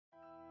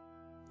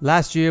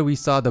Last year, we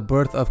saw the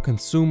birth of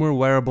consumer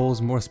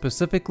wearables, more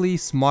specifically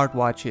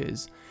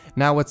smartwatches.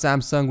 Now with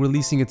Samsung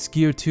releasing its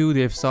Gear 2,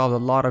 they've solved a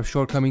lot of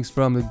shortcomings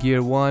from the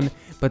Gear 1,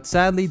 but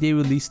sadly they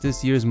released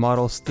this year's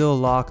model still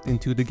locked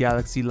into the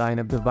Galaxy line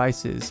of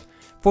devices.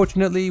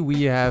 Fortunately,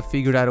 we have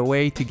figured out a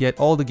way to get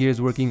all the gears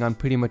working on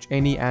pretty much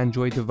any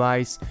Android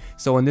device.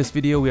 So in this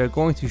video, we are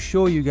going to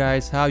show you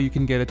guys how you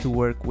can get it to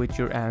work with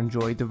your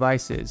Android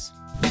devices.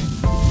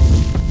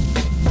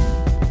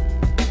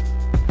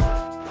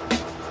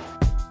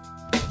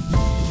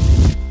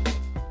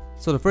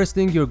 So the first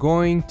thing you're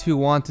going to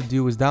want to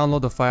do is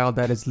download the file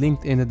that is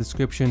linked in the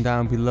description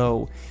down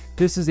below.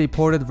 This is a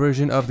ported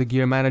version of the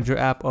Gear Manager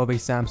app of a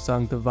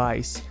Samsung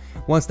device.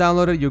 Once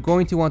downloaded, you're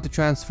going to want to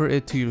transfer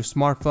it to your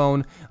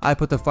smartphone. I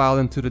put the file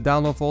into the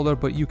download folder,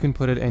 but you can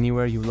put it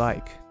anywhere you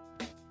like.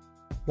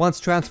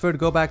 Once transferred,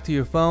 go back to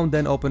your phone,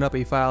 then open up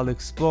a file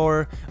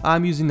explorer.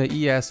 I'm using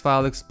the ES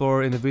File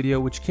Explorer in the video,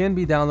 which can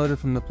be downloaded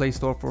from the Play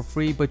Store for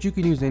free, but you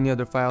can use any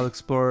other file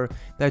explorer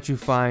that you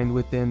find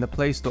within the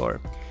Play Store.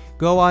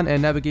 Go on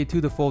and navigate to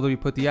the folder you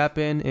put the app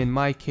in. In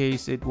my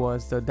case, it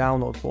was the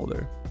download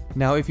folder.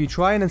 Now, if you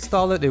try and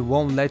install it, it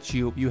won't let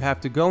you. You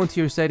have to go into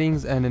your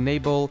settings and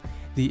enable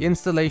the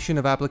installation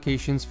of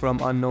applications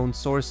from unknown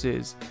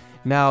sources.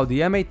 Now,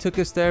 the M8 took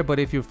us there, but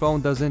if your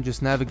phone doesn't,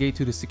 just navigate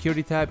to the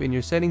security tab in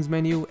your settings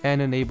menu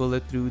and enable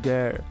it through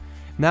there.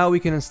 Now we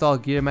can install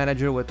Gear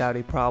Manager without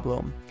a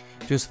problem.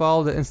 Just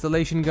follow the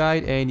installation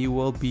guide and you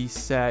will be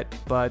set,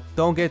 but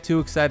don't get too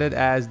excited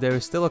as there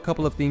is still a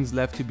couple of things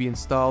left to be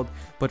installed.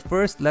 But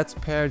first, let's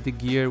pair the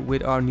Gear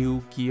with our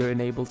new Gear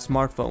enabled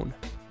smartphone.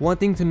 One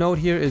thing to note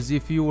here is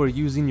if you were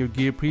using your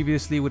Gear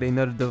previously with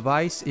another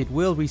device, it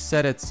will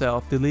reset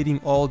itself, deleting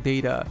all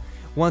data.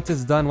 Once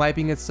it's done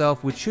wiping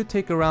itself, which should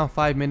take around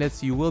 5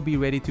 minutes, you will be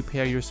ready to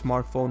pair your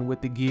smartphone with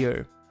the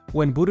Gear.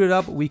 When booted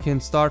up, we can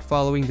start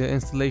following the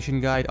installation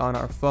guide on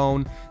our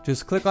phone.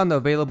 Just click on the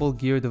available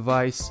Gear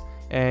device,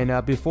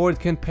 and before it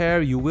can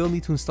pair, you will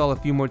need to install a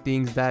few more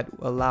things that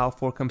allow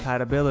for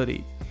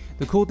compatibility.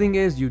 The cool thing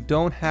is you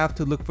don't have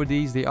to look for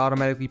these, they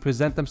automatically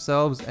present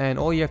themselves, and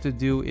all you have to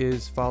do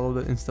is follow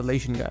the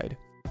installation guide.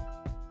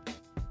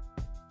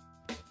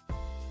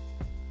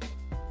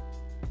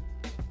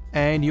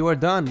 And you are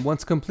done.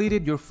 Once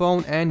completed, your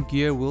phone and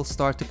Gear will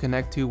start to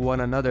connect to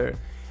one another.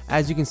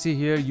 As you can see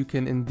here, you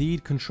can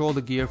indeed control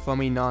the Gear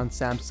from a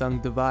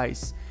non-Samsung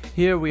device.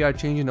 Here we are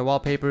changing the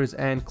wallpapers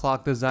and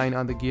clock design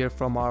on the Gear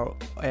from our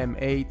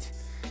M8.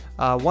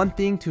 One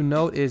thing to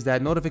note is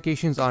that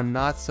notifications are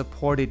not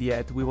supported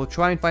yet. We will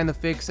try and find the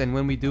fix, and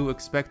when we do,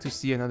 expect to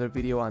see another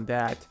video on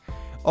that.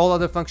 All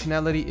other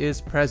functionality is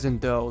present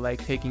though,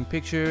 like taking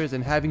pictures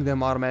and having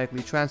them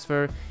automatically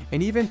transfer,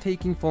 and even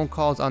taking phone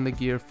calls on the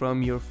Gear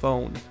from your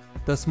phone.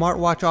 The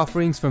smartwatch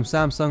offerings from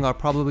Samsung are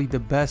probably the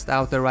best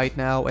out there right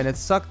now, and it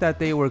sucked that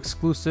they were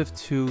exclusive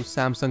to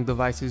Samsung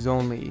devices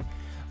only.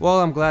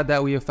 Well, I'm glad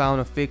that we have found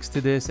a fix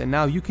to this, and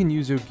now you can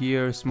use your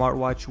Gear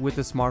smartwatch with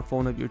a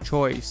smartphone of your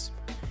choice.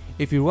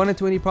 If you run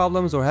into any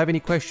problems or have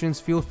any questions,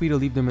 feel free to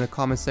leave them in the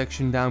comment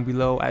section down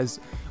below, as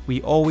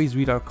we always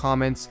read our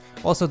comments.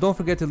 Also, don't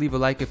forget to leave a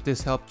like if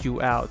this helped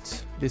you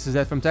out. This is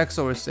Ed from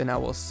TechSource, and I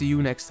will see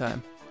you next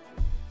time.